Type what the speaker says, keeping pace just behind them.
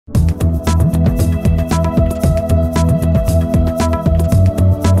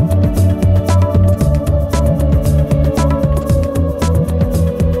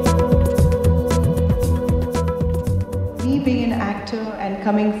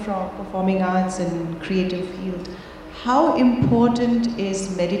from performing arts and creative field, how important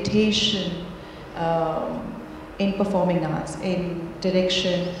is meditation in performing arts, in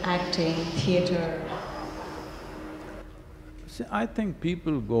direction, acting, theatre? See, I think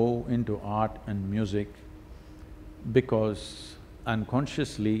people go into art and music because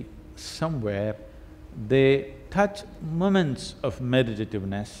unconsciously, somewhere, they touch moments of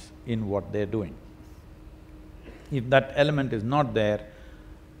meditativeness in what they're doing. If that element is not there,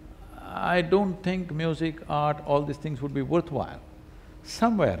 I don't think music, art, all these things would be worthwhile.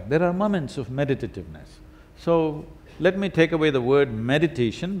 Somewhere there are moments of meditativeness. So, let me take away the word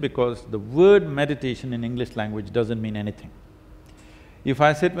meditation because the word meditation in English language doesn't mean anything. If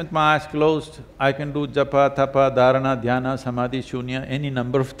I sit with my eyes closed, I can do japa, tapa, dharana, dhyana, samadhi, shunya, any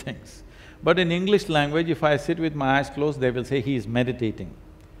number of things. But in English language, if I sit with my eyes closed, they will say he is meditating.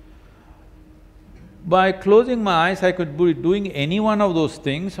 By closing my eyes, I could be doing any one of those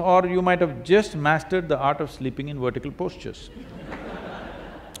things, or you might have just mastered the art of sleeping in vertical postures.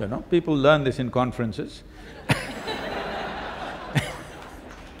 You know, people learn this in conferences.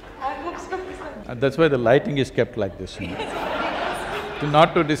 That's why the lighting is kept like this, you know,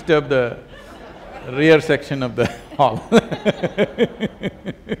 not to disturb the rear section of the hall.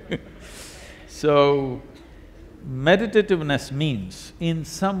 So, meditativeness means, in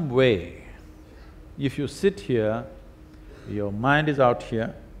some way, if you sit here, your mind is out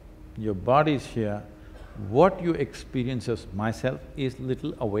here, your body is here, what you experience as myself is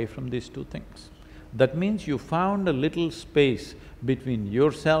little away from these two things. That means you found a little space between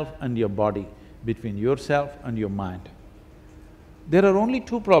yourself and your body, between yourself and your mind. There are only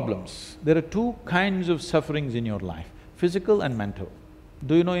two problems. There are two kinds of sufferings in your life, physical and mental.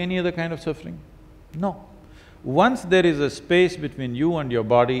 Do you know any other kind of suffering? No. Once there is a space between you and your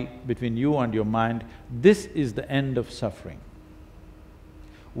body, between you and your mind, this is the end of suffering.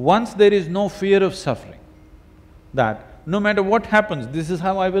 Once there is no fear of suffering, that no matter what happens, this is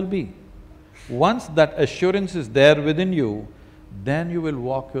how I will be. Once that assurance is there within you, then you will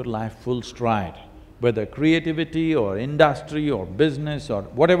walk your life full stride. Whether creativity or industry or business or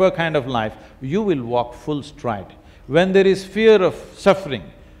whatever kind of life, you will walk full stride. When there is fear of suffering,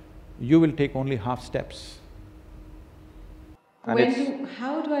 you will take only half steps.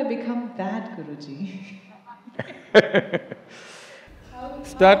 How do I become that, Guruji?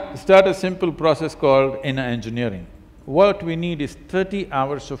 Start a simple process called inner engineering. What we need is 30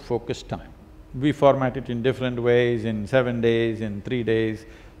 hours of focused time. We format it in different ways, in 7 days, in 3 days,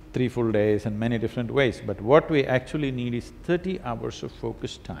 3 full days and many different ways, but what we actually need is 30 hours of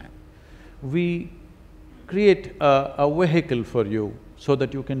focused time. We create a vehicle for you so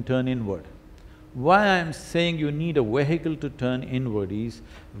that you can turn inward. Why I'm saying you need a vehicle to turn inward is,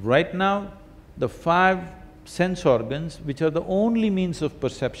 right now, the 5 sense organs, which are the only means of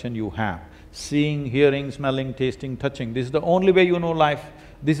perception you have, seeing, hearing, smelling, tasting, touching, this is the only way you know life,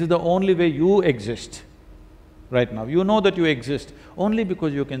 this is the only way you exist. Right now, you know that you exist only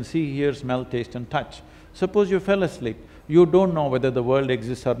because you can see, hear, smell, taste and touch. Suppose you fell asleep, you don't know whether the world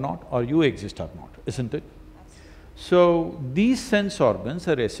exists or not, or you exist or not, isn't it? So, these sense organs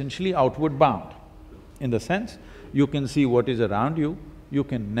are essentially outward bound. In the sense, you can see what is around you, you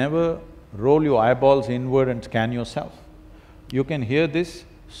can never roll your eyeballs inward and scan yourself. You can hear this,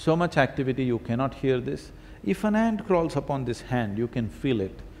 so much activity you cannot hear this. If an ant crawls upon this hand, you can feel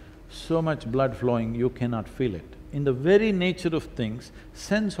it. So much blood flowing, you cannot feel it. In the very nature of things,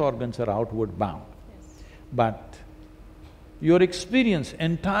 sense organs are outward bound. Yes. But your experience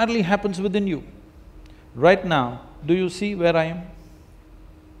entirely happens within you. Right now, do you see where I am?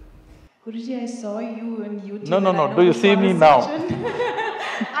 Guruji, I saw you on YouTube. No, do you see me now?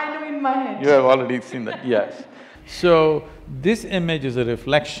 I know in my head. You have already seen that, yes. So, this image is a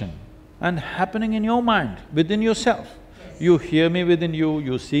reflection and happening in your mind, within yourself. You hear me within you,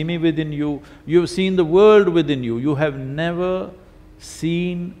 you see me within you, you've seen the world within you. You have never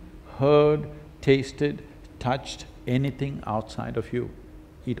seen, heard, tasted, touched anything outside of you.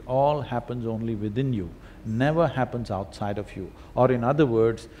 It all happens only within you, never happens outside of you. Or in other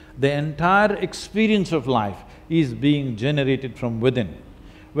words, the entire experience of life is being generated from within.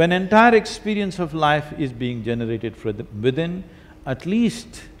 When entire experience of life is being generated from within, at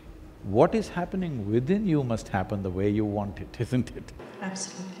least what is happening within you must happen the way you want it, isn't it?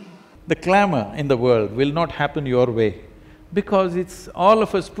 Absolutely. The clamor in the world will not happen your way because it's all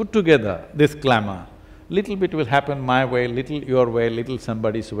of us put together, this clamor. Little bit will happen my way, little your way, little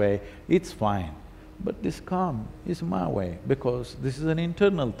somebody's way, it's fine. But this calm is my way because this is an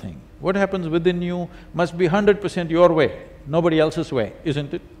internal thing. What happens within you must be 100% your way, nobody else's way,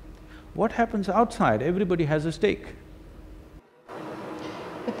 isn't it? What happens outside, everybody has a stake.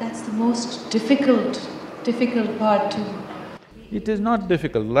 But that's the most difficult part to… It is not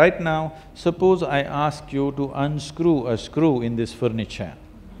difficult. Right now, suppose I ask you to unscrew a screw in this furniture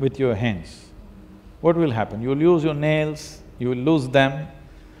with your hands. What will happen? You'll use your nails, you will lose them,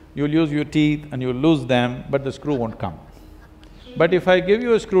 you'll use your teeth and you'll lose them, but the screw won't come. But if I give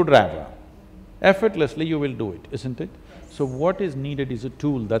you a screwdriver, effortlessly you will do it, isn't it? So what is needed is a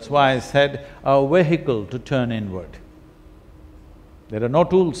tool. That's why I said a vehicle to turn inward. There are no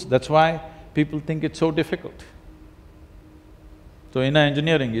tools, that's why people think it's so difficult. So inner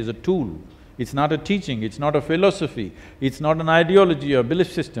engineering is a tool. It's not a teaching, it's not a philosophy, it's not an ideology or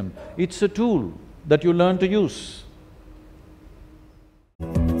belief system. It's a tool that you learn to use.